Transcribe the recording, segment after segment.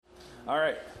All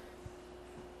right.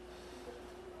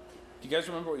 Do you guys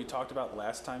remember what you talked about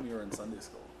last time you were in Sunday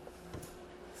school?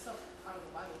 Stuff out of the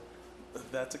Bible.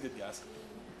 That's a good guess.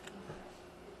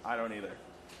 I don't either.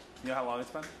 You know how long it's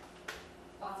been?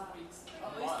 Lots of weeks.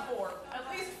 At least 4.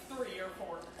 At least 3 or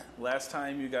 4. Last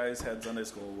time you guys had Sunday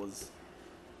school was,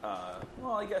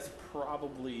 well, I guess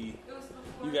probably It was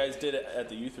before. you guys did it at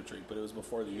the youth retreat, but it was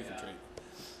before the youth retreat.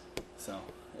 So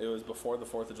it was before the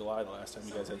 4th of July the last time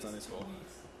you guys had Sunday school.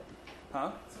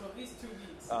 Huh? So at least 2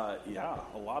 weeks. Yeah,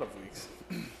 a lot of weeks.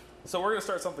 So we're going to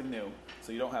start something new,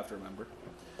 so you don't have to remember.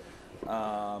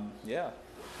 Yeah.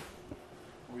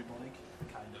 Are we blank?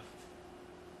 Kind of.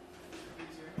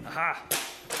 Aha!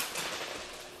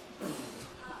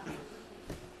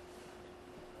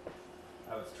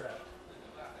 I was trapped.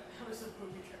 That was a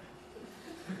booby trap.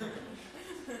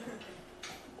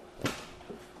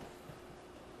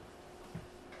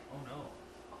 Oh no.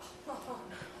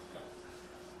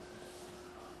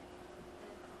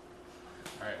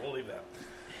 All right, we'll leave that.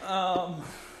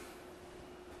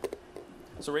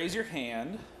 So raise your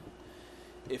hand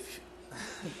if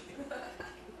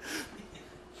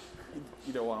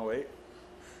you don't want to wait.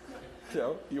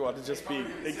 No, you want to just be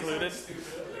included.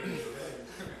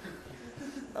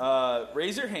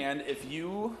 Raise your hand if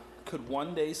you could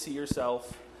one day see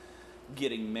yourself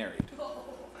getting married.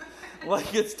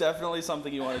 Like it's definitely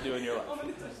something you want to do in your life. I'm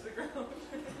gonna touch the ground.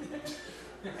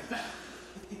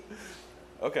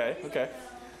 Okay.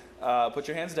 Put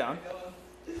your hands down.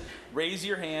 Raise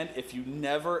your hand if you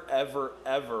never, ever,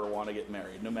 ever want to get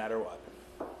married, no matter what.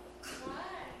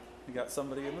 You got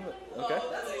somebody in the middle? Okay. Oh,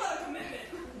 that's a lot of commitment.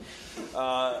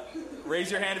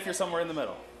 Raise your hand if you're somewhere in the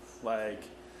middle. Like,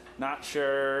 not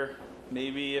sure,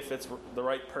 maybe if it's the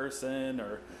right person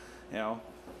or,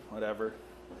 whatever.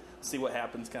 See what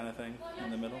happens kind of thing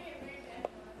in the middle.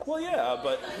 Well, yeah,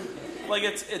 but, like,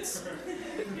 it's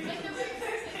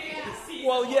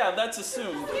well, yeah, that's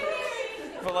assumed.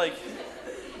 But, like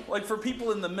for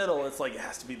people in the middle, it's like it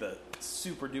has to be the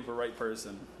super duper right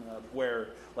person, where,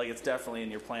 like, it's definitely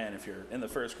in your plan if you're in the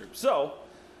first group. So,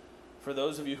 for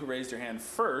those of you who raised your hand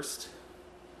first,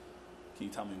 can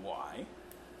you tell me why?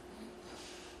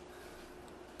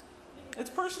 It's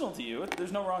personal to you.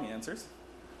 There's no wrong answers.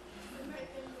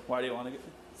 Why do you want to get...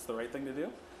 It's the right thing to do?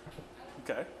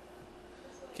 Okay.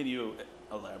 Can you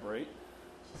elaborate?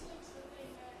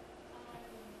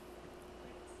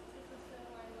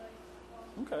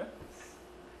 Okay.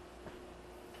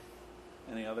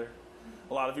 Any other?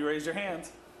 A lot of you raised your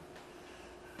hands.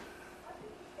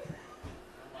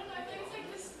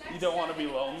 You don't want to be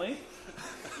lonely?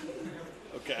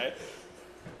 Okay.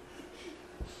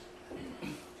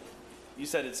 You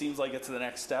said it seems like it's the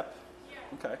next step? Yeah.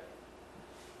 Okay. Like,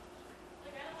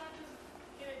 I don't want to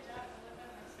just get a job and live by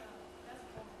myself.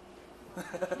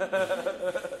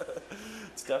 That's boring.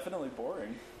 It's definitely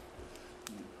boring.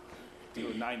 Do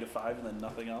a 9 to 5 and then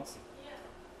nothing else? Yeah.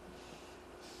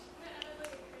 I live like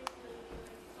a crazy lady,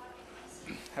 like, talking to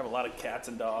myself. Have a lot of cats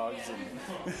and dogs. Yeah.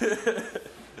 And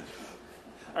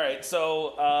all right,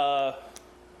 so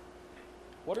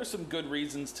what are some good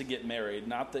reasons to get married?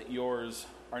 Not that yours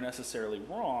are necessarily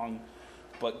wrong,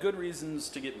 but good reasons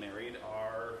to get married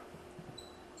are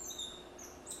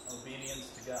obedience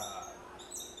to God.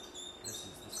 This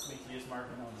is the squeakiest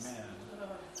market on the man.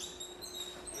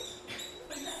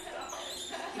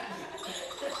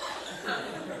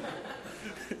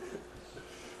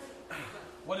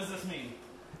 What does this mean?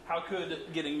 How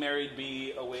could getting married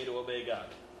be a way to obey God?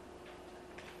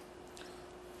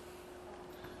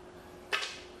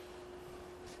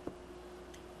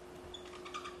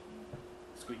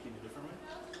 Squeaky in a different way?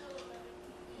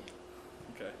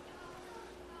 Okay.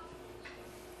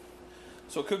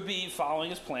 So it could be following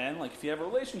his plan. Like if you have a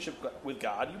relationship with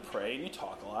God, you pray and you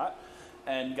talk a lot.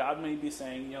 And God may be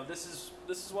saying, this is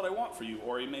what I want for you.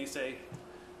 Or he may say,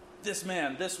 this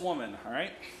man, this woman, all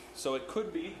right? So it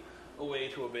could be a way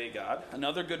to obey God.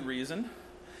 Another good reason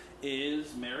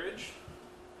is marriage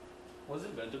was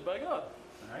invented by God,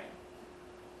 all right?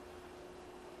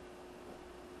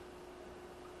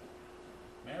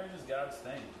 Marriage is God's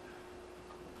thing,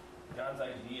 God's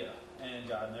idea, and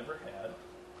God never had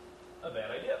a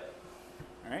bad idea,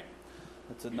 all right?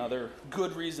 That's another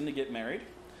good reason to get married,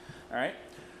 all right?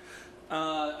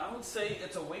 I would say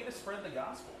it's a way to spread the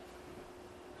gospel.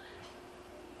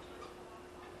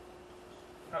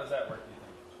 How does that work, do you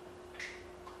think?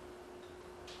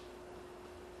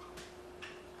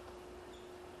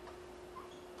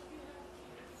 If you have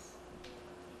kids,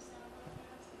 you sound like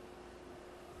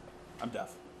that. I'm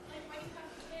deaf. Like, when you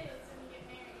have kids and you get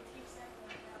married, you teach them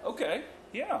like that. Okay,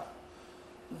 yeah.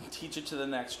 Teach it to the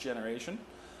next generation.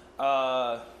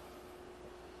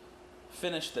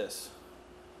 finish this.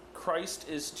 Christ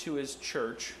is to his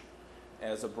church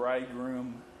as a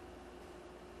bridegroom.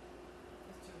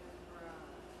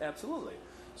 Absolutely.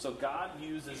 So God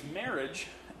uses marriage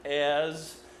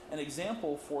as an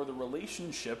example for the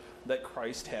relationship that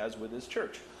Christ has with his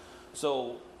church.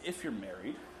 So if you're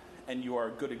married and you are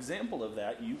a good example of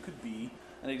that, you could be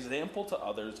an example to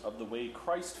others of the way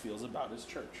Christ feels about his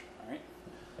church. All right?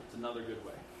 It's another good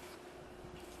way.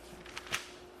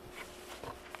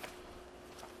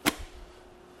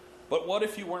 But what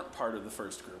if you weren't part of the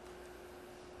first group?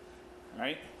 All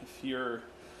right? If you're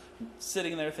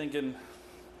sitting there thinking,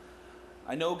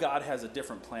 I know God has a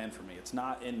different plan for me. It's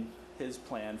not in his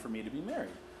plan for me to be married.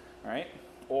 All right?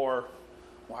 Or,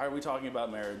 why are we talking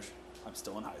about marriage? I'm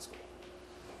still in high school.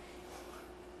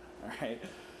 All right?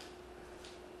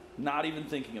 Not even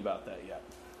thinking about that yet.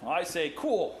 Well, I say,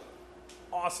 cool,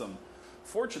 awesome.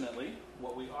 Fortunately,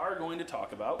 what we are going to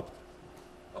talk about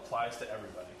applies to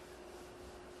everybody.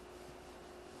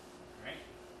 All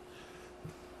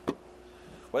right?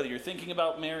 Whether you're thinking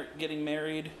about getting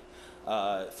married,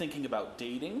 thinking about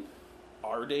dating,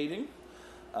 are dating,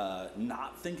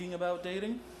 not thinking about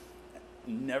dating,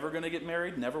 never going to get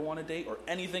married, never want to date, or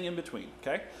anything in between,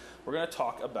 okay? We're going to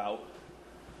talk about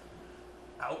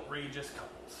outrageous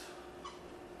couples.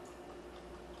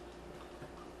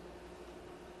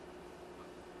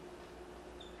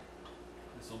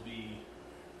 This will be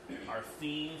our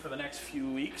theme for the next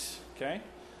few weeks, okay?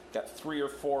 Got 3 or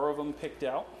 4 of them picked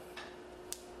out.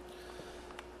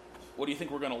 What do you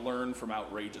think we're going to learn from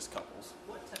outrageous couples?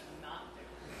 What to not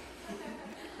do.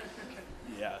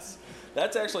 Yes.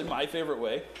 That's actually my favorite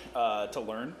way to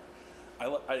learn.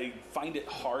 I find it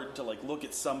hard to look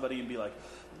at somebody and be like,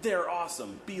 they're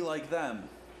awesome, be like them.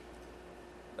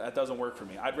 That doesn't work for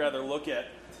me. I'd rather look at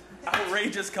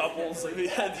outrageous couples.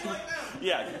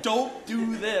 Yeah, don't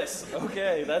do this.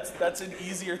 Okay, that's an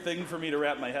easier thing for me to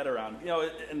wrap my head around.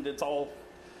 And it's all,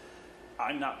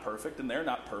 I'm not perfect and they're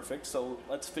not perfect, so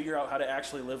let's figure out how to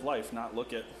actually live life, not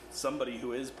look at somebody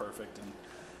who is perfect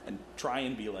and try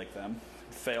and be like them.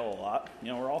 Fail a lot.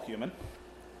 We're all human.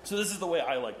 So this is the way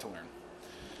I like to learn.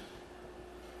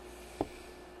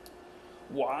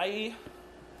 Why,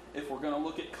 if we're going to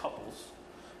look at couples,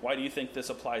 why do you think this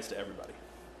applies to everybody?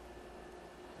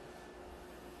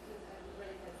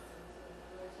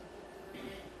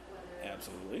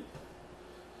 Absolutely.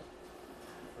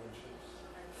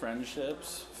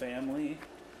 Friendships, family,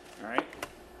 all right?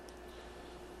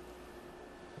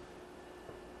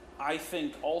 I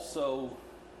think also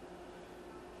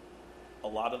a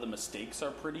lot of the mistakes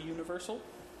are pretty universal.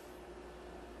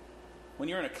 When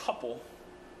you're in a couple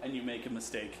and you make a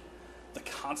mistake, the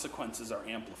consequences are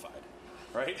amplified,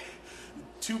 right?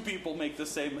 2 people make the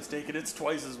same mistake and it's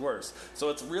twice as worse. So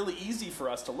it's really easy for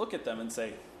us to look at them and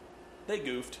say, they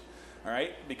goofed, all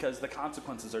right? Because the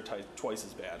consequences are twice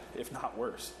as bad, if not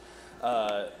worse.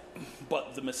 But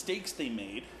the mistakes they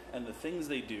made and the things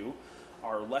they do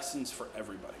are lessons for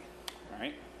everybody, all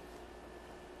right?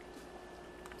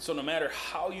 So no matter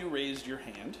how you raised your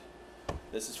hand,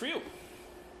 this is for you.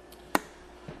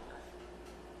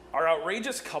 Our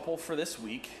outrageous couple for this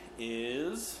week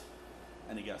is...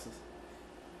 Any guesses?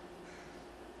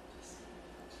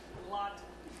 A lot.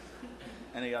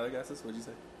 Any other guesses? What'd you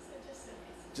say? Just say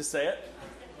it. Just say it?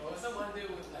 What does someone do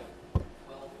with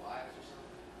 12 wives or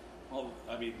something? Well,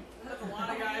 I mean, That's a lot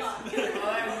of guys.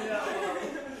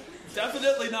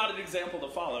 definitely not an example to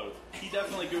follow. He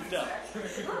definitely goofed up.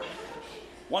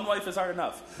 1 wife is hard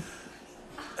enough.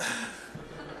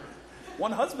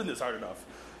 1 husband is hard enough.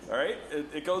 All right?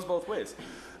 It goes both ways.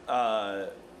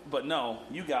 But no,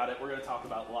 you got it. We're going to talk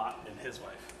about Lot and his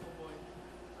wife. Oh boy.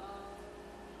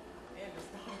 And his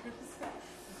daughters.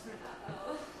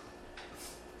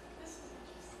 This is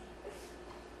interesting.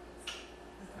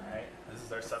 All right? This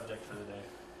is our subject for the day.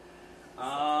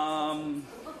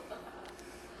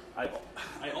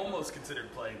 I almost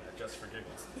considered playing that just for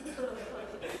giggles.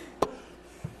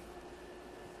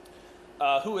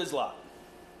 Who is Lot?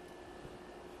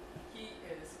 He's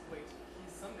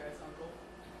some guy's uncle.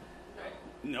 Right?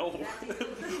 No.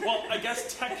 Well, I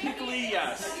guess technically,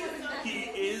 yes. He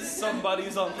is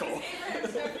somebody's uncle.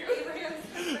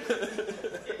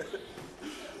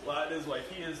 Lot and his wife.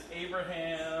 He is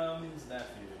Abraham's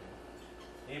nephew.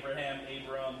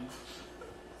 Abram,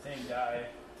 same guy.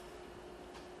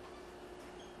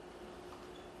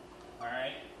 All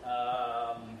right.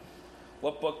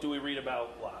 What book do we read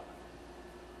about Lot?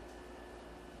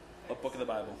 What book of the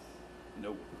Bible?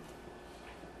 Nope.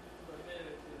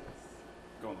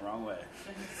 Going the wrong way.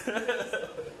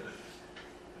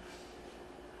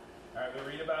 All right, we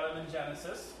read about him in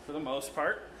Genesis for the most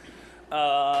part.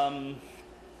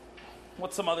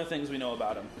 What's some other things we know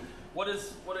about him? What do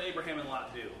Abraham and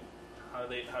Lot do? How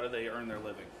do they earn their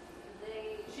living?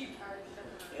 They Sheep. charge them.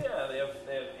 Yeah, they have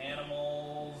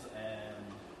animals and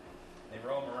they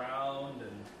roam around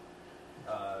and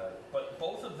but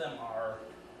both of them are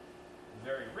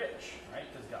very rich, right?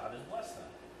 Because God has blessed them.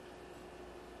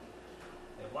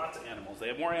 They have lots of animals. They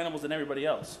have more animals than everybody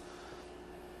else.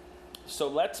 So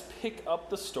let's pick up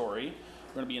the story.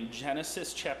 We're going to be in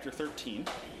Genesis chapter 13.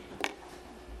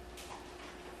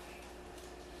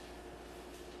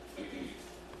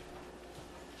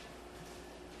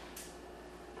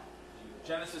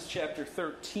 Genesis chapter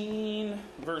 13,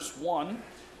 verse 1.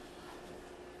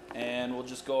 And we'll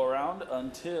just go around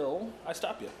until I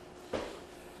stop you.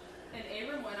 And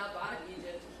Abram went up out of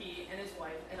Egypt, he and his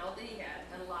wife, and all that he had,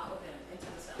 and Lot with him, into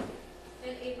the south.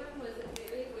 And Abram was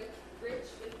very rich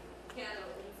with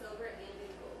cattle and silver and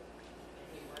in gold. And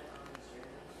he went on his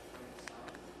journey from the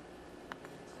south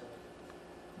even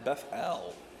to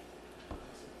Bethel.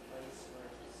 was a place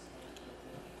where his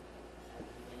encampment at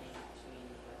the beginning between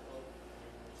Bethel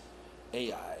and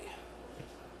Ai.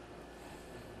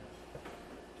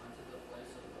 unto the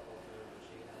place of the altar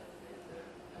which he had made there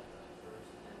at the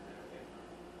first, and there Abram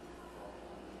called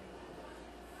on the name of the Lord.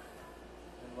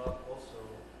 And Lot also,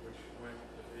 which went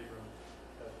with Abram,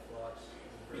 had flocks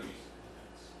and herds and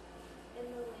tents.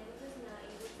 And the land was not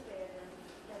able to bear them,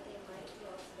 that they might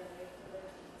dwell together, for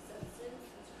their substance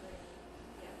was great.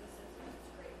 Yeah, the substance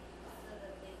was great, so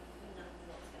that they could not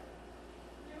dwell together.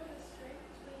 There was a strait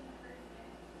between the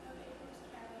herdmen of Abram's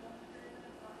cattle and the herdmen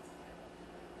of Lot's cattle.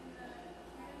 And the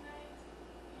Canaanites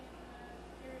and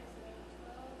the Perizzite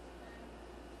dwelled then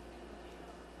in the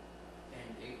land. And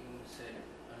Abram said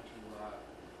unto Lot,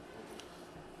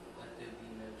 let there be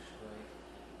no strife,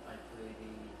 I pray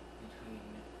thee, between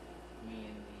me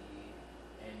and thee,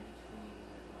 and between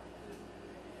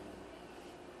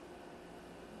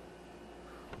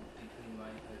my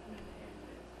husband and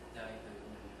thy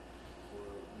husband, for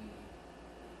we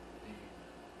be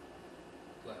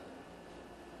glad.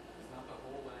 Is not the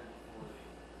whole land before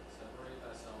thee? Separate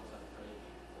thyself, I pray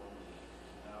thee, before me.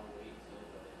 Thou wait till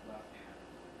the left hand,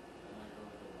 then I go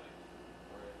to the right.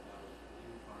 Or if thou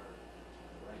depart to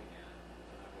the right hand,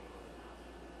 then I will go to the left.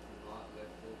 And Lot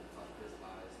lifted up his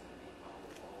eyes and beheld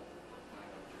all the plain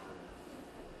of Jordan,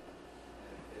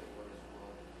 and it was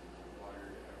well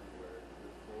watered everywhere,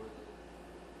 before the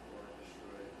Lord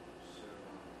destroyed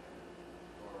Sodom and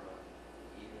Gomorrah,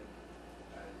 even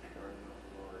as the garden of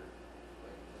the Lord,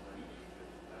 like the land of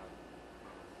Egypt, thou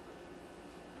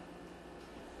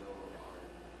fill water.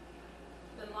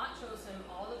 Then Lot chose him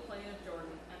all the plain of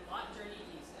Jordan, and Lot journeyed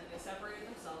east, and they separated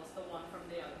themselves the one from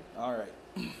the other. All right.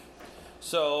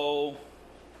 So,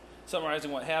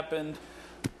 summarizing what happened,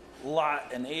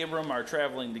 Lot and Abram are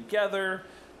traveling together.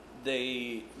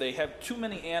 They have too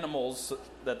many animals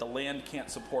that the land can't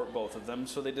support both of them,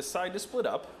 so they decide to split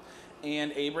up.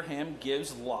 And Abraham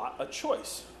gives Lot a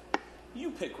choice.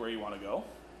 You pick where you want to go.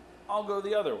 I'll go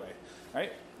the other way.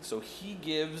 Right? So he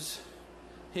gives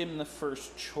him the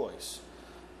first choice.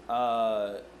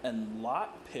 And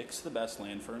Lot picks the best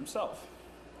land for himself.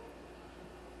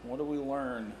 What do we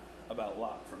learn about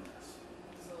Lot from this?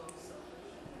 So selfish.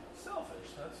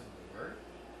 Selfish, that's a good word.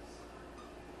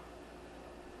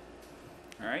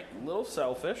 All right, a little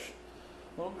selfish,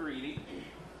 a little greedy.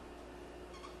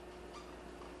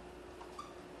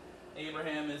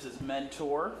 Abraham is his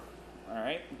mentor. All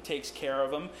right, he takes care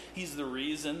of him. He's the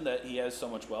reason that he has so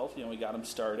much wealth. You know, he got him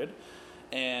started.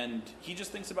 And he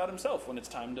just thinks about himself when it's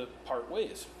time to part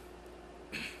ways.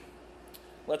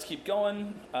 Let's keep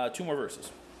going. 2 more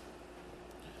verses.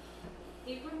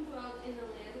 Abram dwelled in the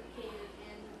land of Canaan,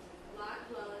 and Lot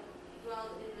dwelled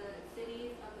in the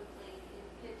cities of the plain, and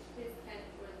pitched his tent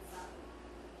toward the south.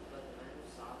 But the men of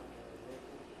Sodom were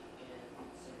wicked and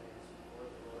sinners before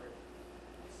the Lord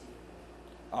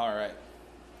exceedingly. All right.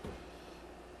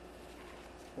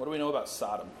 What do we know about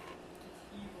Sodom?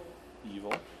 Evil.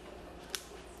 Evil.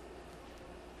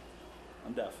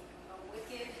 I'm deaf. A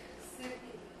wicked city.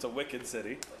 It's a wicked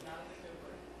city. But not the good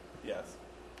word. Yes.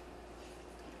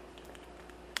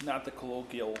 Not the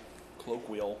colloquial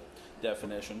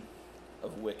definition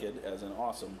of wicked as in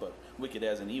awesome, but wicked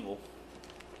as in evil.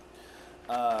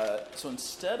 So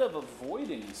instead of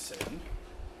avoiding sin,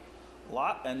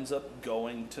 Lot ends up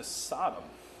going to Sodom,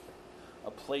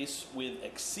 a place with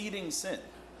exceeding sin.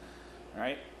 All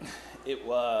right, it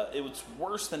was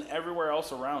worse than everywhere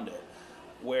else around it.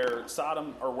 Where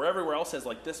Sodom, or where everywhere else has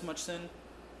like this much sin,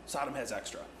 Sodom has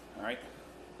extra. All right,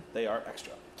 they are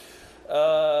extra.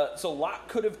 So Lot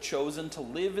could have chosen to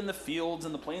live in the fields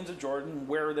and the plains of Jordan,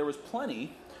 where there was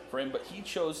plenty for him, but he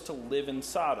chose to live in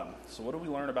Sodom. So what do we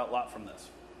learn about Lot from this?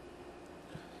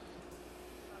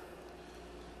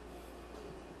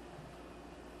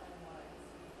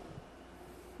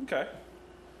 Okay.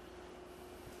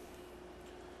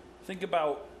 Think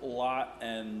about Lot,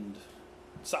 and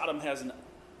Sodom has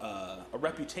a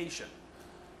reputation.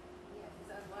 Yeah, he's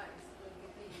unwise. Like,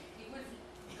 if he wouldn't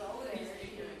go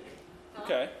there.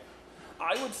 Okay.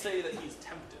 I would say that he's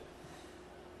tempted.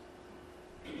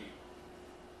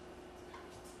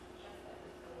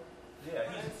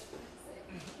 Yeah, he's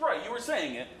right. You were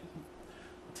saying it.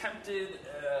 Tempted,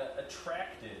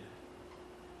 attracted,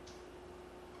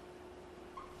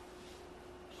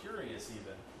 curious,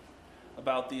 even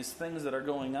about these things that are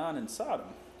going on in Sodom.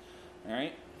 All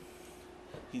right.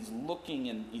 He's looking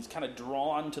and he's kind of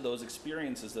drawn to those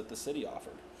experiences that the city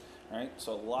offered. All right.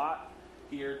 So Lot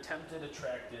here, tempted,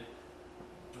 attracted,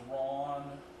 drawn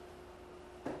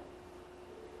to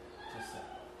sin.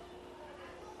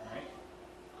 All right.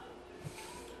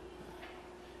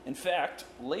 In fact,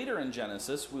 later in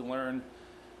Genesis, we learn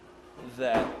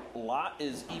that Lot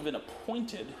is even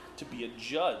appointed to be a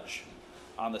judge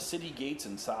on the city gates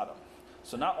in Sodom.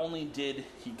 So not only did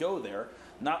he go there,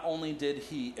 not only did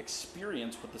he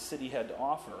experience what the city had to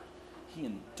offer, he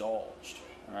indulged.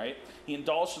 All right? He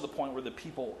indulged to the point where the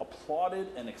people applauded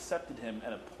and accepted him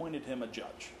and appointed him a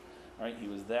judge. All right? He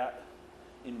was that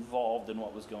involved in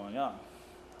what was going on.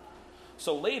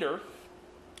 So later,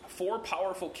 4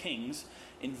 powerful kings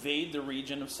invade the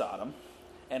region of Sodom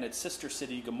and its sister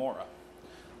city Gomorrah.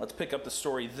 Let's pick up the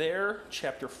story there,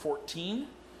 chapter 14,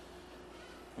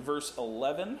 verse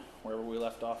 11, wherever we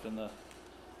left off in the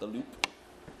loop.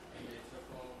 And they took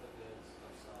all the goods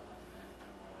of Sodom and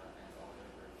Gomorrah and all their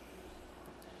virtues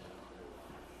and all their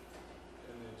wine.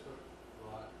 And they took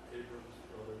Lot, Abram's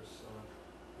brother's son,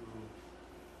 who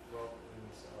dwelt in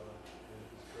Sodom, and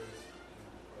his goods and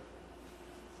departed.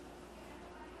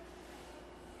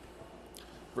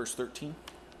 Verse 13.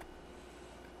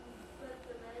 But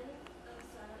the men of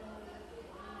Sodom were wicked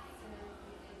and sinners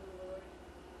against the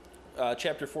Lord.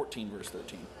 Chapter 14, verse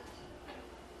 13.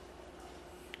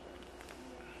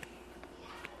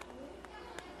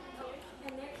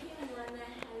 And there came one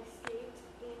that had escaped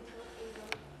and took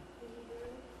Abram the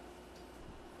Hebrew,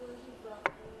 for he dwelt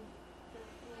in the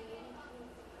plain of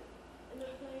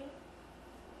Moab,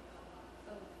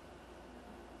 the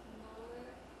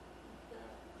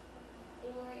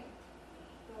Amorite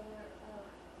brother of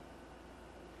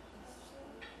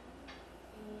Esau,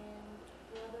 and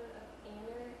brother of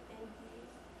Aner, and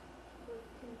these were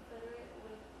confederate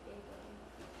with Abram.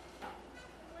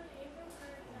 When Abram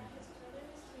heard that his brother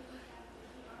was taken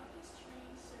captive, he armed his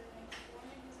trained servants born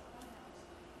in his own house,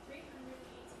 318,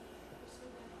 and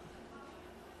pursued them unto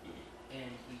Dan.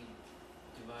 And he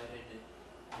divided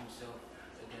himself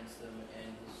against them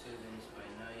and his servants by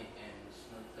night, and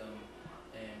smote them,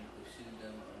 and pursued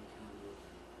them unto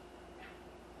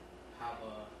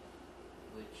Haba,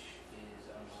 which is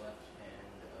on the left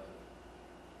hand of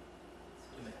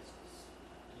Damascus.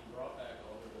 And he brought back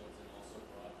all the goods and also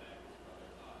brought back his brother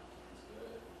Lot, his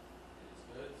good, and his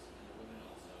goods, and the women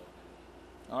also.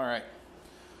 All right.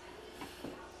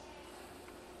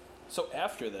 So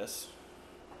after this,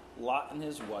 Lot and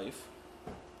his wife,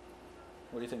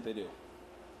 what do you think they do?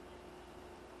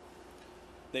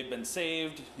 They've been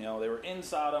saved. You know, they were in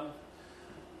Sodom.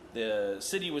 The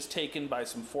city was taken by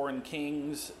some foreign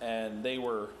kings, and they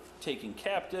were taken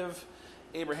captive.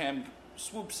 Abraham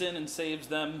swoops in and saves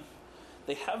them.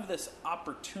 They have this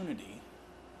opportunity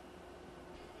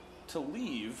to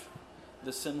leave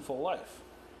the sinful life.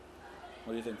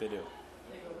 What do you think they do?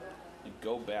 They go back. They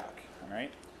go back, all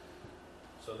right?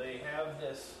 So they have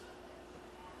this,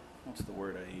 what's the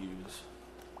word I use?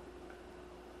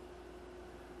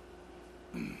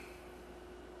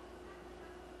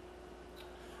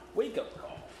 Wake-up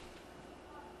call.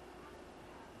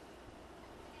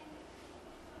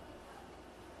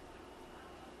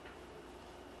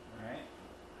 All right?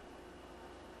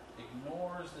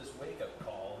 Ignores this wake-up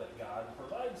call that God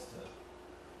provides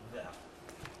to them.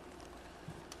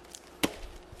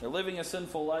 They're living a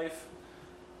sinful life.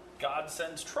 God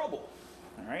sends trouble,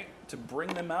 all right, to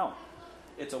bring them out.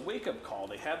 It's a wake-up call.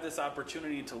 They have this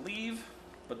opportunity to leave,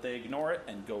 but they ignore it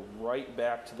and go right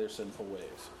back to their sinful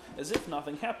ways, as if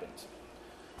nothing happened.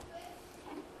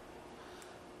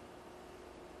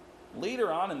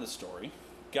 Later on in the story,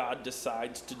 God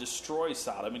decides to destroy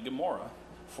Sodom and Gomorrah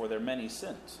for their many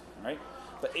sins, all right?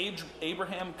 But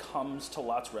Abraham comes to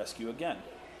Lot's rescue again.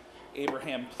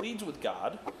 Abraham pleads with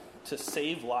God to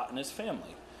save Lot and his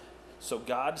family. So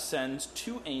God sends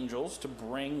 2 angels to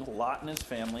bring Lot and his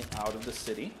family out of the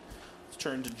city. Let's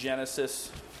turn to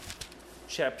Genesis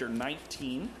chapter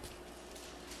 19.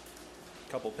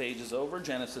 A couple pages over,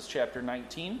 Genesis chapter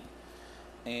 19.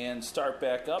 And start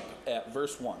back up at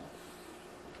verse 1. And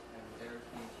there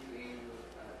came two angels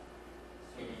at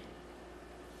even,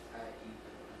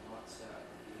 and Lot sat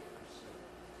and gave her sleep.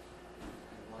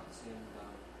 And Lot seeing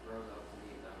them, rose up to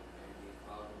meet them, and he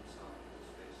bowed himself, and his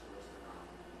face towards the ground.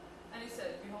 And he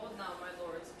said, Behold now, my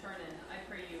lords, turn in, I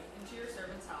pray you, into your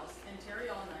servant's house, and tarry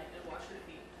all night, and wash your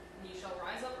feet. And ye shall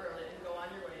rise up early, and go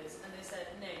on your ways. And they said,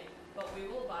 Nay, but we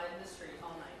will abide in the street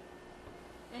all night.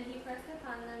 And he pressed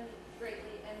upon them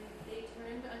greatly, and they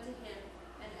turned unto him,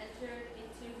 and entered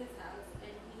into his house,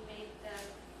 and he made them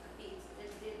a feast, and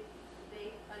did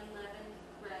bake unleavened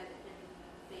bread, and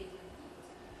they did eat.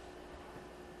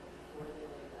 Before they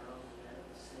lay down, the men of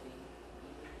the city,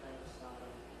 even the men of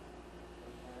Sodom,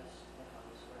 and passed the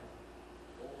house round,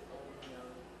 both old and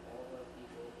young, all the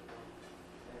people from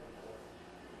every quarter.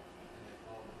 And they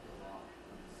called unto Lot,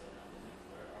 and said unto him,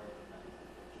 Where are the men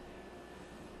which came and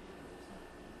interviewed this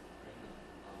night? Bring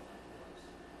them out unto us,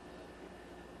 that we may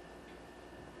know.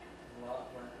 And Lot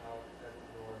went out at the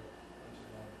door unto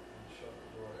them, and shut the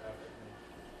door after him.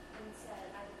 And said,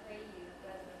 I pray you,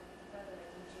 brethren,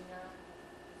 do not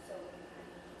so with me.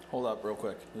 Hold up real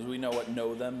quick. Do we know what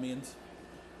know them means?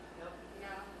 Yep.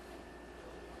 Now,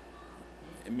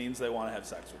 It means they want to have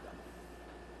sex with them.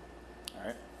 All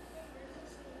right?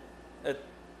 At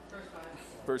Verse 5.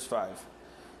 verse 5.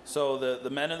 So the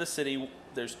men of the city,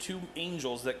 there's two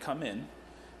angels that come in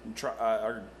and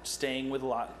are staying with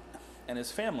Lot and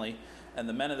his family, and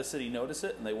the men of the city notice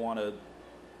it and they want to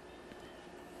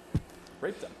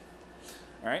rape them.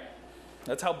 All right?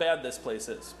 That's how bad this place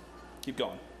is. Keep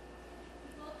going.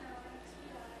 Behold now, I have 2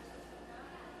 daughters which will not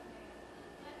have a man.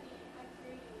 Let me, I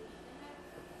pray you,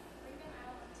 bring them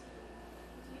out unto you,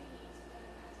 and do ye to them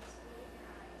as is good in your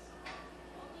eyes.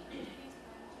 Only give these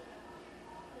men to them.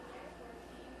 They therefore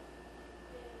came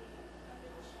daily under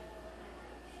the shadow of my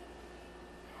roof.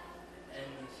 And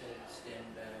he said, Stand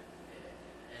back.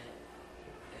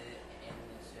 And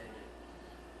he said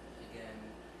again,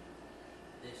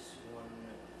 this one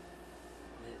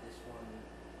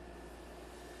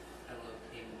fellow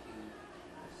came to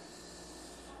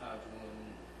Sodom,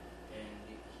 and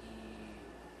he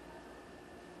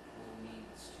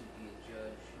needs to be a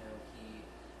judge.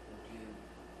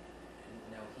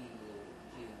 Now he will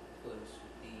do close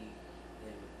with thee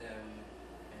and with them,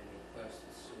 and they pressed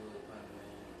the sword upon the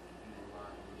man, and the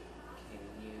lion came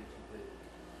near to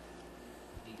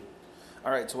eat it.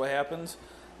 All right, so what happens?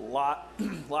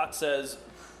 Lot says,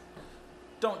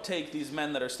 don't take these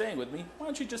men that are staying with me. Why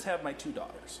don't you just have my 2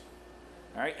 daughters?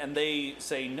 All right, and they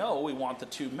say, no, we want the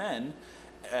 2 men,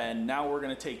 and now we're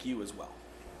going to take you as well.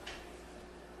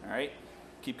 All right,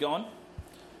 keep going. And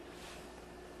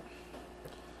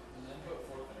then put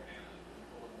forth their hand, and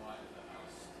pulled wide of the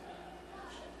house,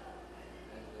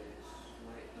 And they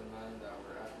smite the men that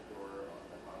were at the door of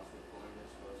the house with blindness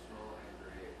both small and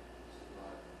great, so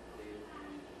that they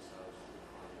agreed themselves to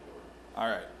climb the door. All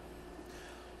right.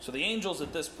 So the angels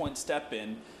at this point step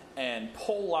in and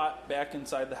pull Lot back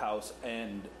inside the house,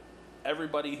 and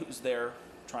everybody who's there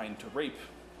trying to rape,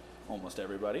 almost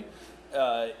everybody,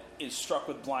 is struck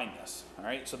with blindness. All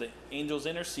right. So the angels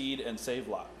intercede and save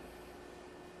Lot.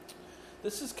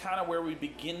 This is kind of where we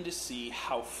begin to see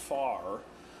how far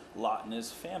Lot and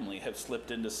his family have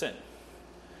slipped into sin.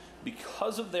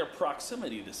 Because of their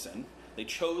proximity to sin, they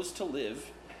chose to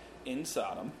live in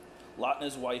Sodom. Lot and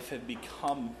his wife have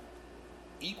become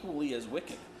equally as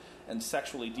wicked and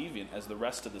sexually deviant as the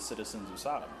rest of the citizens of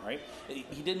Sodom, right?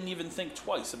 He didn't even think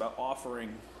twice about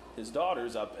offering his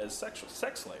daughters up as sex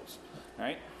slaves,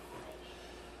 right?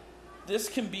 This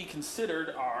can be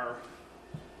considered our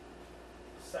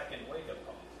second wake-up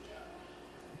call,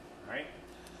 right?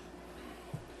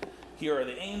 Here are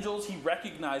the angels. He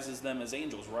recognizes them as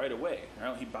angels right away.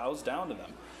 Right? He bows down to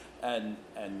them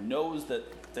and knows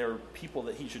that they're people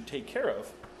that he should take care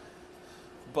of,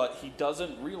 but he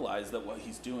doesn't realize that what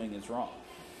he's doing is wrong.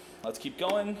 Let's keep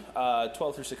going.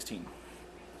 12 through 16.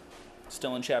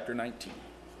 Still in chapter 19.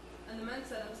 And the men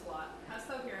said unto Lot, Hast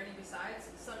thou here any besides,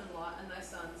 son-in-law, and thy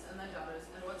sons, and thy daughters,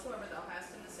 and whatsoever thou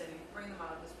hast in the city, bring them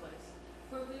out of this place.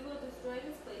 for we will destroy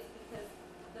this place, because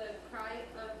the cry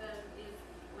of them is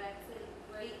waxen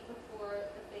great before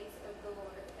the face of the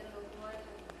Lord, and the Lord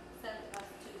hath sent us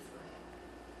to destroy it.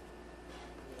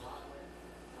 Lot went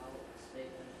out and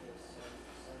spake unto his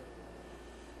son-in-law,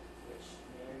 which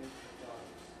married his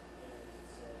daughters, and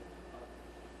said,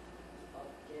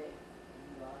 Up, get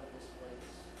you out of this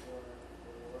place, for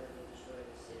the Lord will destroy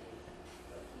the city.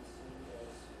 But he soon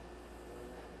does one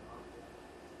that mocked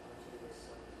unto his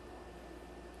sons-in-law.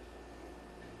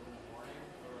 And in the morning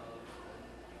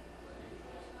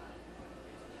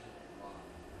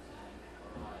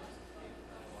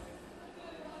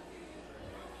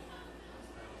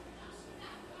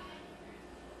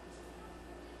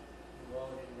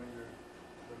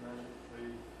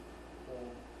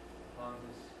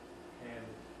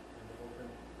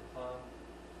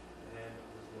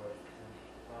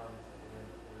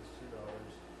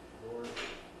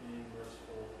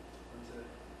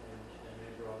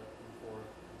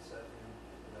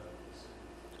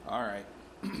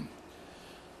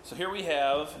So here we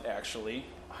have, actually,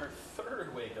 our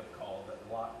third wake-up call that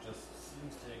Lot just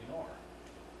seems to ignore.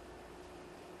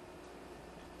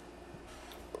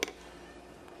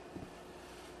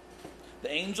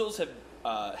 The angels have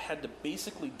had to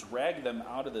basically drag them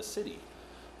out of the city,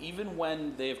 even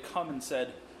when they have come and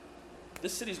said,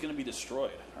 this city is going to be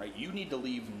destroyed. All right, you need to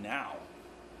leave now.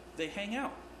 They hang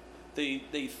out. They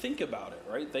think about it,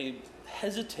 right? They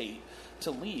hesitate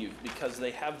to leave because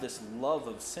they have this love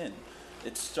of sin.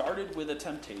 It started with a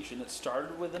temptation. It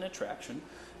started with an attraction.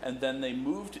 And then they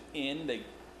moved in. They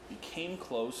became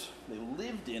close. They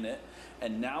lived in it.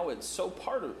 And now it's so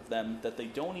part of them that they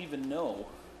don't even know.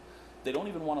 They don't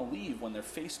even want to leave when they're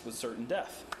faced with certain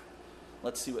death.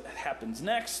 Let's see what happens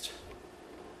next.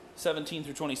 17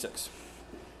 through 26.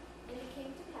 And it came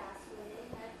to pass, when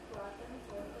they had brought them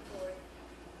forth the Lord,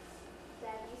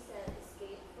 that he said,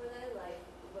 Escape for thy life,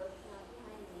 look not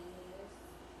behind thee,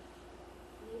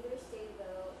 neither stay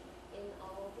thou in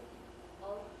all the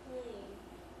plain,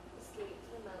 escape to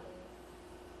the mountain,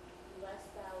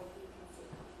 lest thou be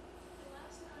consumed. And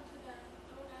last unto them,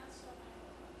 go down so my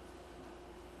Lord.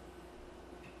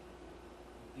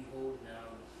 Behold,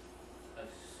 now a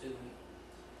servant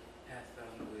hath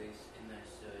found grace in thy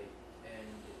sight,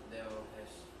 and thou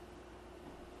hast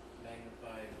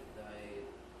magnified thy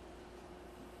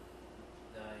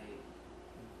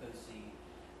mercy,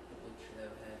 which thou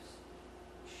hast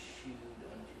shewed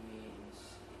unto me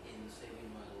in saving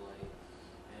my life,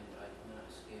 and I cannot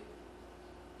escape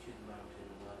to the mountain,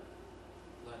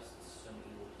 lest some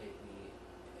evil take me,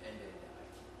 and I die.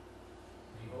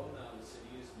 Behold, now the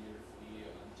city is near to flee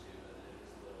unto, and it is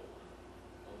a little one.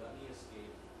 Oh, let me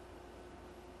escape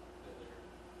thither.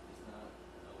 It is not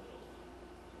a little one,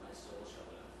 and my soul shall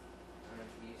live. And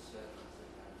he said unto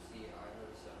them, See, I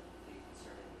have sent thee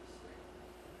concerning this thing,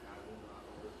 and I will not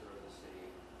overthrow the city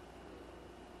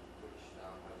which thou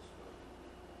hast spoken.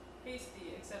 Haste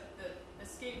thee,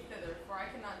 escape thither, for I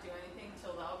cannot do anything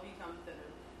till thou be come thither.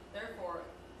 Therefore,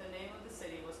 the name of the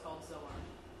city was called Zoar.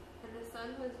 And the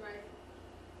sun was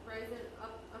risen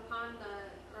up upon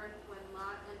the earth when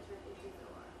Lot entered into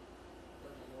Zoar.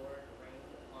 The Lord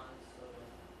rained on Sodom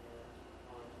and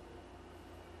on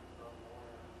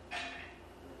Gomorrah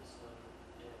brimstone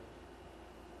and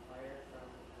fire from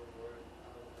the Lord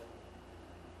out of heaven.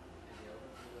 And he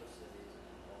overthrew those cities,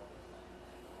 and all the land,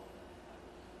 and all the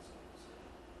inhabitants of the city,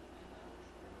 and that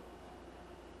which grew upon them.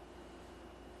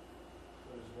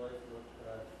 But his wife looked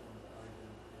back from behind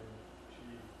him, and she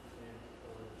became a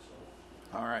pillar of salt.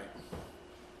 All right.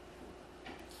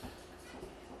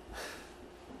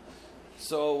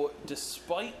 So,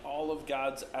 despite all of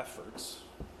God's efforts,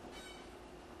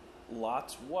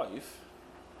 Lot's wife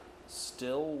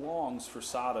still longs for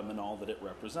Sodom and all that it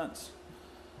represents.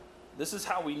 This is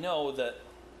how we know that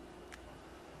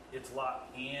it's Lot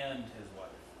and his wife.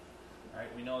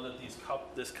 Right? We know that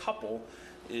this couple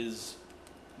is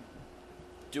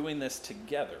doing this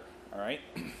together. All right.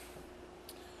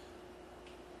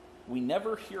 We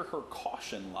never hear her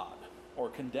caution Lot or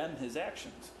condemn his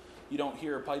actions. You don't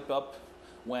hear her pipe up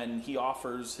when he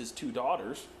offers his 2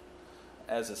 daughters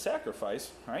as a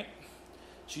sacrifice, right?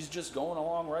 She's just going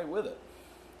along right with it.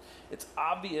 It's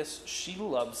obvious she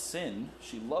loves sin.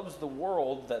 She loves the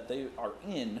world that they are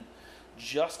in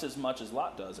just as much as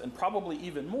Lot does, and probably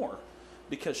even more,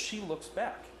 because she looks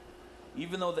back.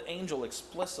 Even though the angel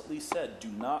explicitly said, do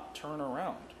not turn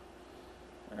around.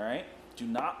 All right? Do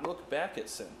not look back at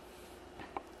sin.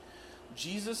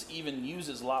 Jesus even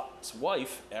uses Lot's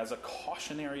wife as a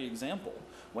cautionary example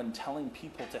when telling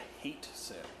people to hate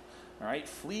sin. All right?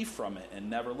 Flee from it and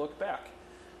never look back.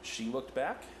 She looked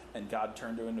back, and God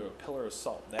turned her into a pillar of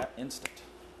salt that instant.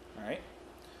 All right?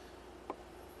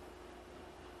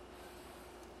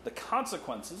 The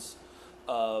consequences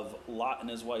of Lot and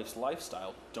his wife's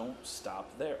lifestyle don't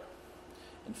stop there.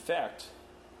 In fact,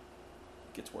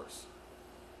 it gets worse.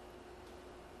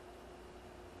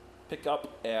 Pick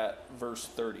up at verse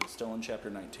 30, still in chapter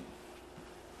 19.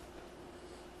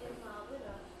 And Lot went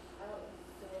up out of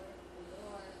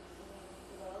Zoar, and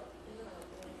dwelt in the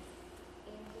mountains,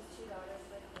 and his 2 daughters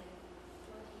with him,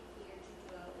 for he feared to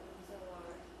dwell in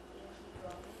Zoar, and he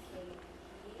dwelt in a cave,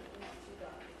 he and his 2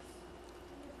 daughters.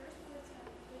 And the first words of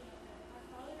Gideon, our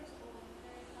father is old,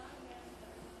 there is not a man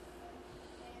that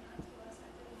is and unto us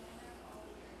after the manner of all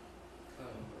the earth.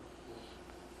 Come,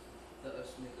 let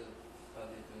us make a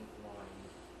father drink wine,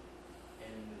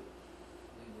 and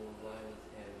we will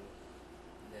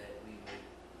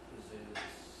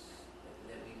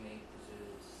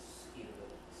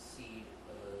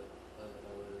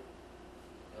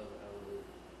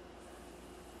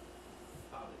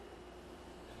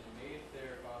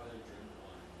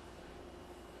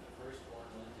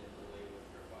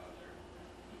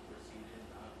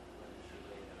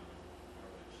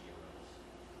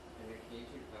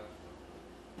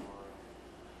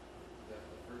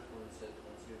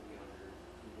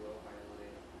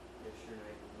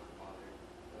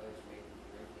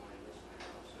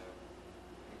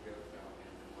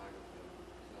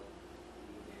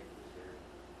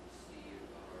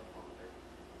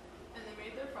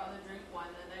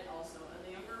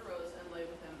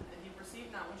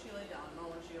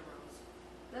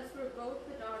Thus were both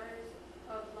the daughters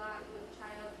of Lot with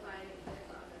child by their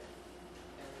father.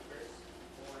 And the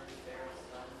firstborn bare a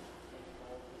son, and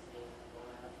called his name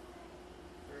Moab.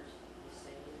 First, the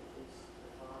same is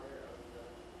the father of the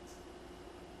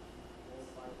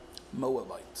Moabites.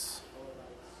 Moabites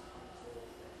unto this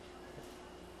day.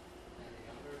 And the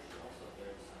younger she also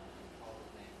bare a son, and called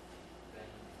his name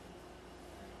Benjamin.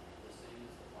 And the same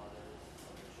is the father of the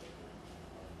children of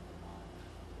Ammon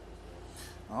to this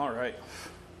day. All right.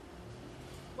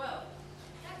 Well,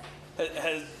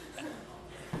 Has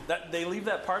that they leave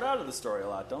that part out of the story a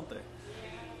lot, don't they?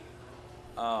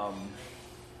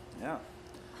 Yeah.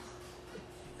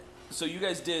 So you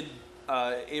guys did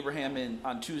Abraham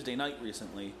on Tuesday night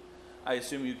recently. I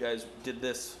assume you guys did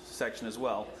this section as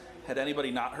well. Had anybody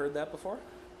not heard that before?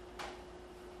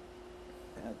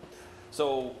 Yeah.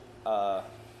 So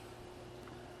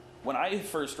when I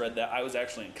first read that, I was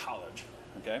actually in college.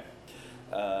 Okay.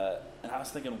 And I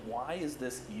was thinking, why is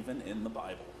this even in the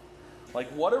Bible? Like,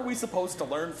 what are we supposed to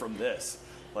learn from this?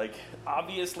 Like,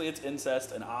 obviously it's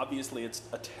incest, and obviously it's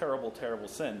a terrible, terrible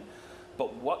sin.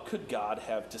 But what could God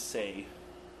have to say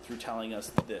through telling us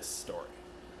this story?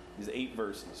 These 8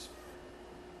 verses.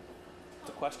 It's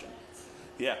a question.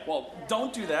 Yeah, well,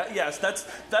 don't do that. Yes, that's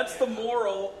the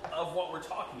moral of what we're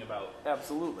talking about.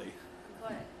 Absolutely. But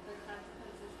the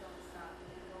consequences don't stop.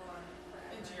 They go on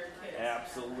forever. into your kids.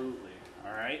 Absolutely.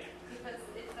 All right? Because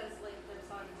it says like their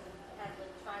sons had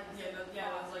like tribes. Yeah,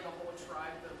 there's like a whole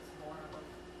tribe that was born of them.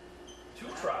 2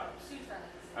 tribes. 2 tribes.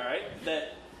 All right,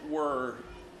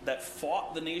 that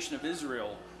fought the nation of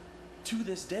Israel to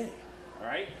this day. All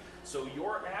right, so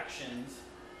your actions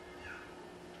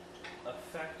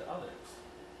affect others.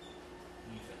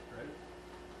 Effect, right?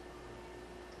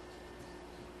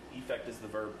 Effect is the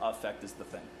verb. Affect is the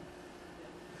thing.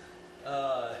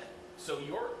 So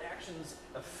your actions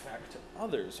affect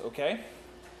others. Okay.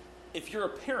 If you're a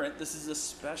parent, this is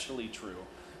especially true.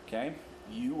 Okay.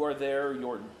 You are there,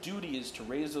 your duty is to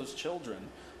raise those children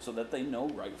so that they know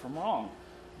right from wrong.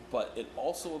 But it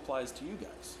also applies to you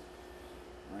guys.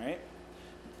 All right?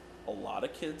 A lot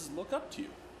of kids look up to you.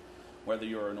 Whether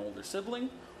you're an older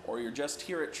sibling or you're just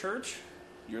here at church,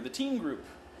 you're the teen group.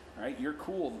 All right? You're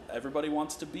cool. Everybody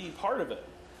wants to be part of it.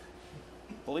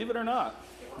 Believe it or not.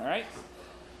 All right?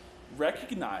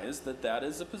 Recognize that that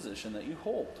is a position that you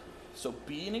hold. So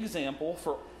be an example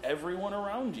for everyone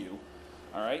around you.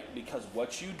 All right? Because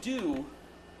what you do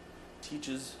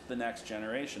teaches the next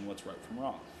generation what's right from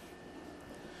wrong.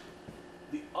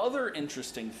 The other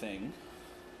interesting thing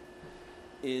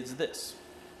is this.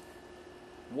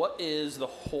 What is the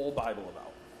whole Bible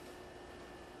about?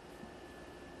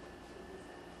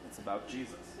 It's about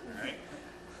Jesus. All right?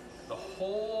 The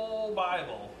whole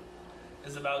Bible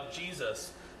is about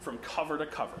Jesus from cover to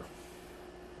cover.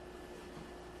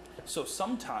 So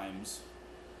sometimes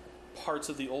parts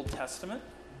of the Old Testament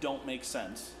don't make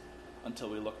sense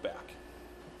until we look back.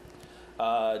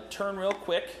 Turn real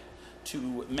quick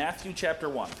to Matthew chapter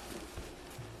 1.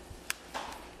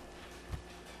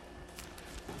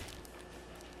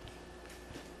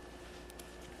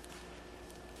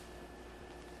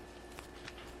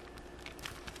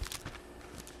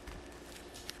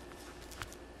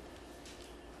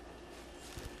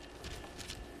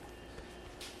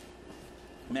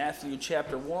 Matthew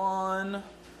chapter 1,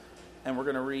 and we're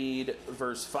going to read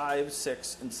verse 5,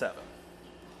 6, and 7.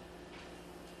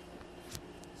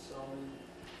 Solomon,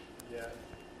 yeah,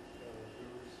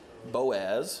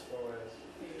 Boaz.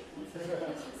 It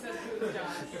says Booth John.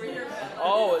 You were here for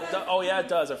that. Oh, yeah, it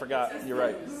does. I forgot. You're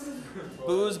right.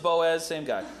 Booz, Boaz, same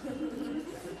guy.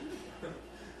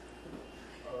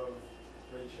 of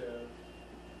Rachel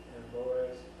and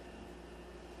Boaz,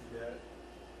 begat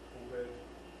Obed,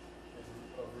 and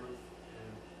of Ruth,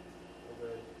 and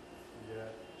Obed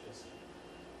begat Jesse.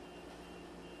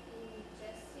 And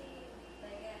Jesse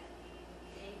begat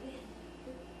David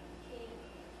the king,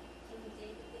 and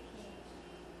David the king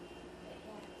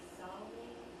begat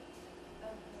Solomon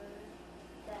of her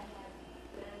that had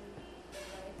been the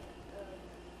wife of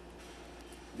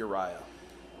Uriah.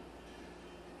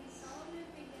 And Solomon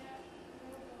begat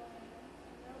Rehoboam, and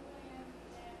Rehoboam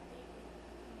begat Abia,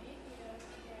 and Abia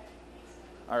begat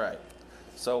Asa. All right.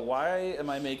 So why am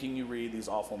I making you read these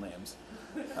awful names?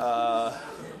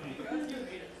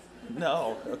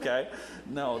 No, okay.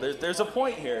 No, there's a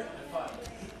point here.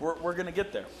 We're going to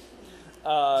get there.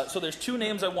 So there's 2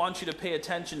 names I want you to pay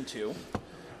attention to.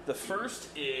 The first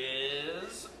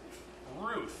is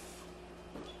Ruth.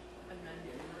 And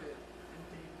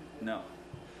then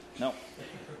No.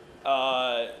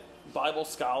 Bible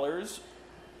scholars,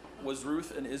 was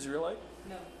Ruth an Israelite?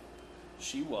 no.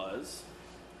 She was.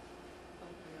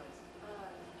 Something else.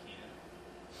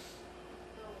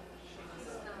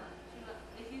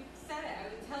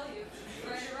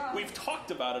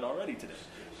 talked about it already today.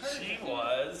 She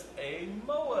was a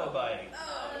Moabite.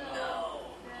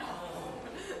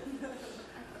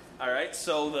 All right,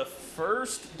 so the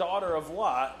first daughter of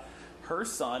Lot, her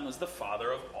son was the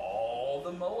father of all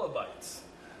the Moabites.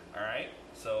 All right,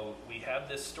 so we have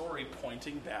this story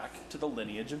pointing back to the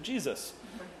lineage of Jesus.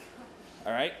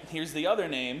 All right, here's the other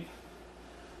name,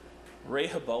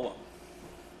 Rehoboam.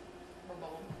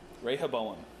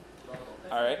 Rehoboam.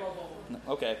 All right.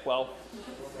 Okay, well,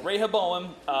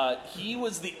 Rehoboam, he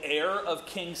was the heir of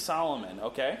King Solomon,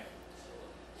 okay?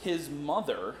 His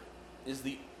mother is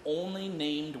the only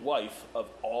named wife of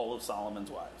all of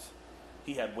Solomon's wives.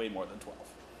 He had way more than 12.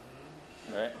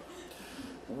 All right?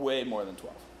 Way more than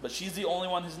 12. But she's the only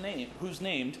one who's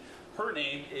named. Her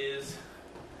name is,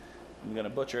 I'm going to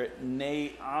butcher it,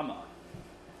 Naamah.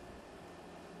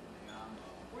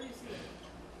 Where do you see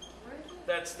it? Where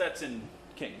is it? That's in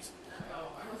Kings.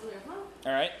 I was like, huh?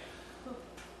 All right?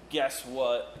 Guess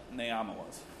what Naamah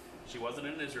was? She wasn't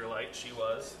an Israelite. She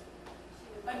was...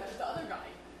 And the other guy.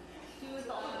 She was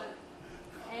on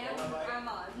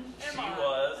Ammon. She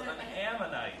was an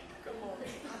Ammonite.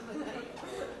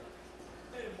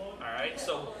 All right,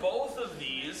 so both of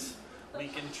these we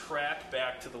can track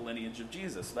back to the lineage of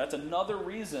Jesus. That's another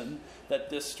reason that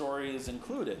this story is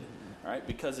included, all right?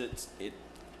 Because it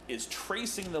is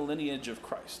tracing the lineage of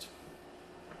Christ.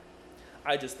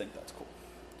 I just think that's cool.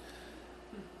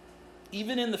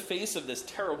 Even in the face of this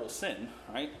terrible sin,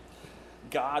 right?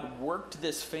 God worked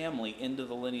this family into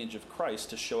the lineage of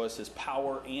Christ to show us his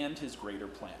power and his greater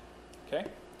plan. Okay?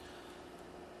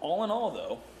 All in all,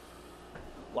 though,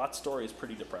 Lot's story is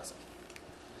pretty depressing.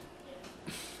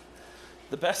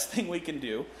 The best thing we can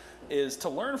do is to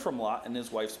learn from Lot and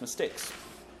his wife's mistakes.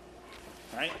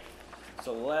 Right?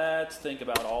 So let's think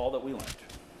about all that we learned.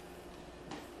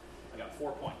 I got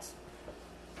 4 points.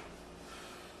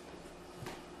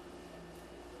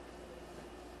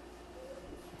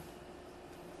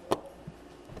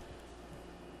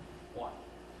 One.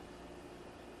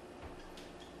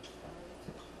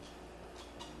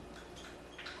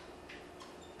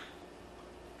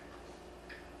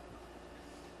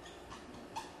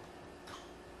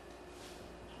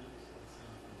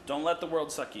 Don't let the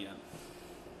world suck you in.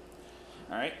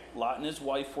 All right? Lot and his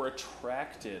wife were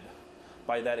attracted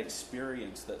by that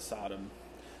experience that Sodom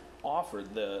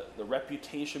offered. The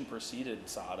reputation preceded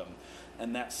Sodom,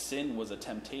 and that sin was a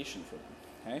temptation for them.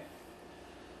 Okay?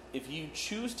 If you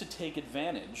choose to take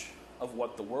advantage of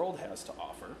what the world has to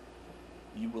offer,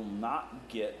 you will not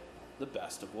get the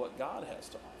best of what God has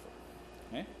to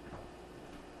offer. Okay?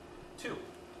 2.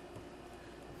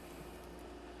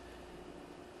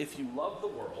 If you love the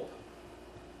world,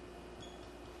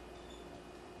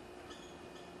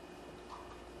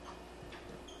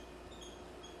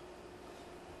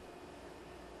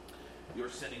 your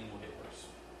sinning will get worse.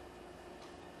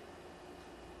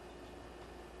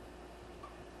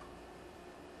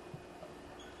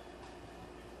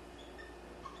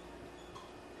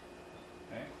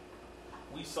 Okay?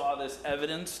 We saw this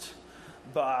evidenced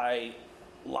by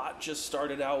Lot just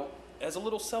started out as a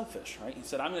little selfish, right? He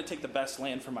said, I'm going to take the best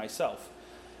land for myself.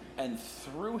 And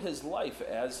through his life,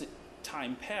 as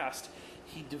time passed,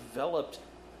 he developed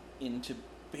into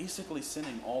basically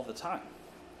sinning all the time.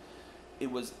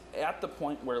 It was at the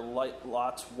point where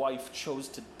Lot's wife chose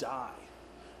to die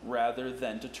rather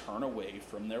than to turn away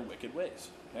from their wicked ways.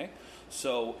 Okay?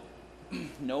 So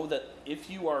know that if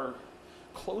you are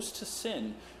close to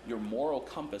sin, your moral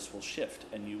compass will shift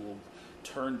and you will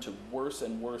turn to worse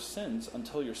and worse sins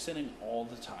until you're sinning all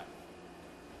the time.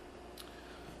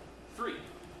 3.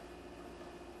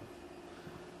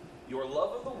 Your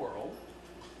love of the world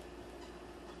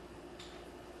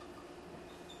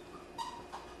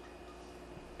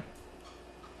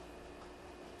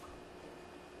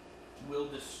will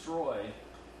destroy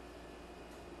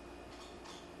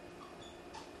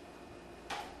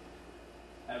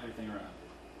everything around you.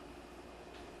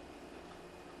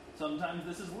 Sometimes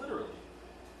this is literally,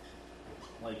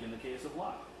 like in the case of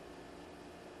Lot.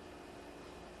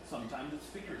 Sometimes it's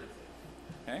figuratively.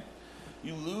 Okay?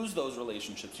 You lose those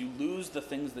relationships. You lose the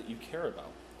things that you care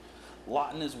about.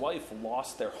 Lot and his wife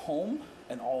lost their home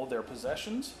and all of their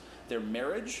possessions, their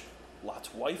marriage.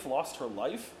 Lot's wife lost her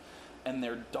life, and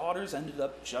their daughters ended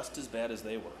up just as bad as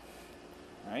they were.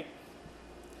 Right?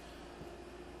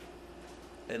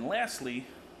 And lastly,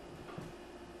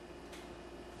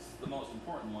 this is the most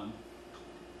important one.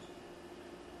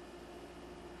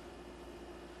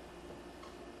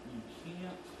 You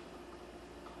can't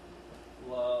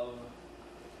love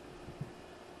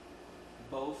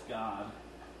both God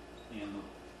and the world.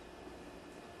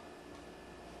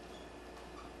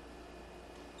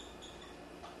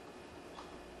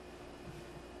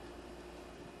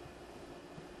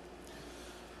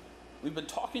 We've been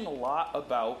talking a lot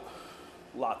about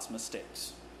Lot's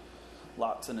mistakes.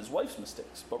 Lot's and his wife's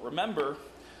mistakes. But remember,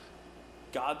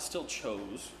 God still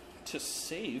chose to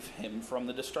save him from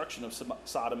the destruction of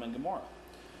Sodom and Gomorrah.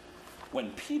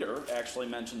 When Peter actually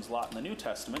mentions Lot in the New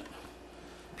Testament,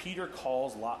 Peter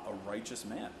calls Lot a righteous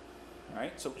man.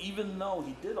 Right? So even though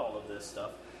he did all of this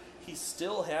stuff, he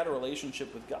still had a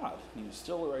relationship with God. He was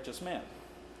still a righteous man.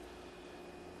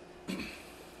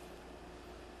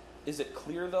 Is it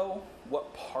clear, though,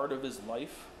 what part of his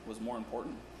life was more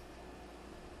important?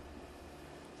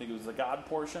 Think it was the God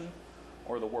portion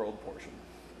or the world portion?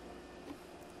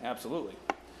 Absolutely.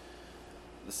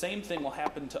 The same thing will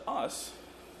happen to us,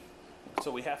 so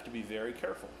we have to be very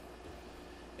careful.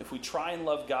 If we try and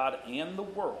love God and the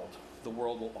world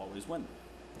will always win.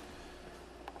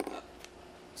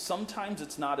 Sometimes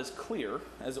it's not as clear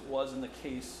as it was in the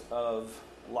case of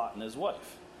Lot and his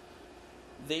wife.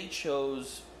 They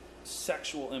chose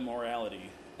sexual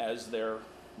immorality as their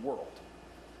world,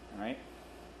 right?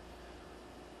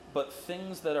 But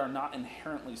things that are not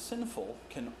inherently sinful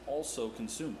can also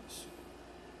consume us.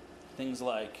 Things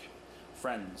like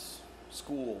friends,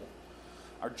 school,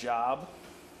 our job,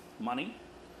 money,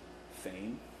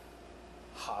 fame,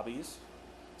 hobbies,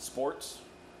 sports,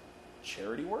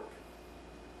 charity work,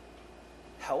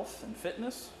 health and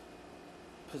fitness,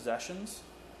 possessions,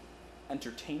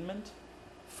 entertainment,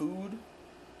 food,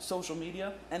 social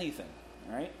media, anything,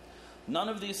 all right? None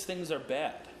of these things are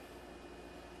bad.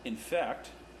 In fact,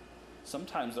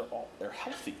 sometimes they're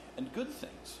healthy and good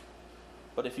things.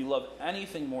 But if you love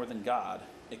anything more than God,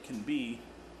 it can be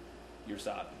your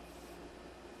Sodom.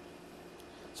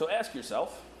 So ask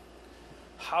yourself,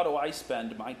 how do I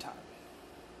spend my time?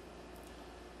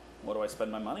 What do I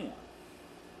spend my money on?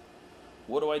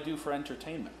 What do I do for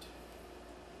entertainment?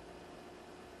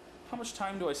 How much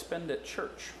time do I spend at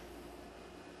church?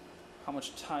 How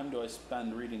much time do I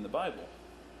spend reading the Bible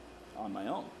on my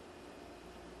own?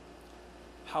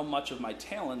 How much of my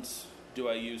talents do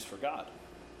I use for God?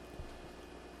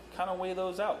 Kind of weigh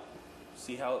those out.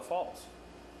 See how it falls.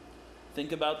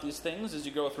 Think about these things as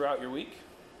you go throughout your week.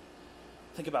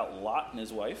 Think about Lot and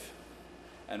his wife.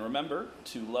 And remember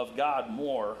to love God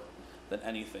more than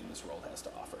anything this world has to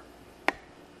offer.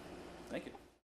 Thank you.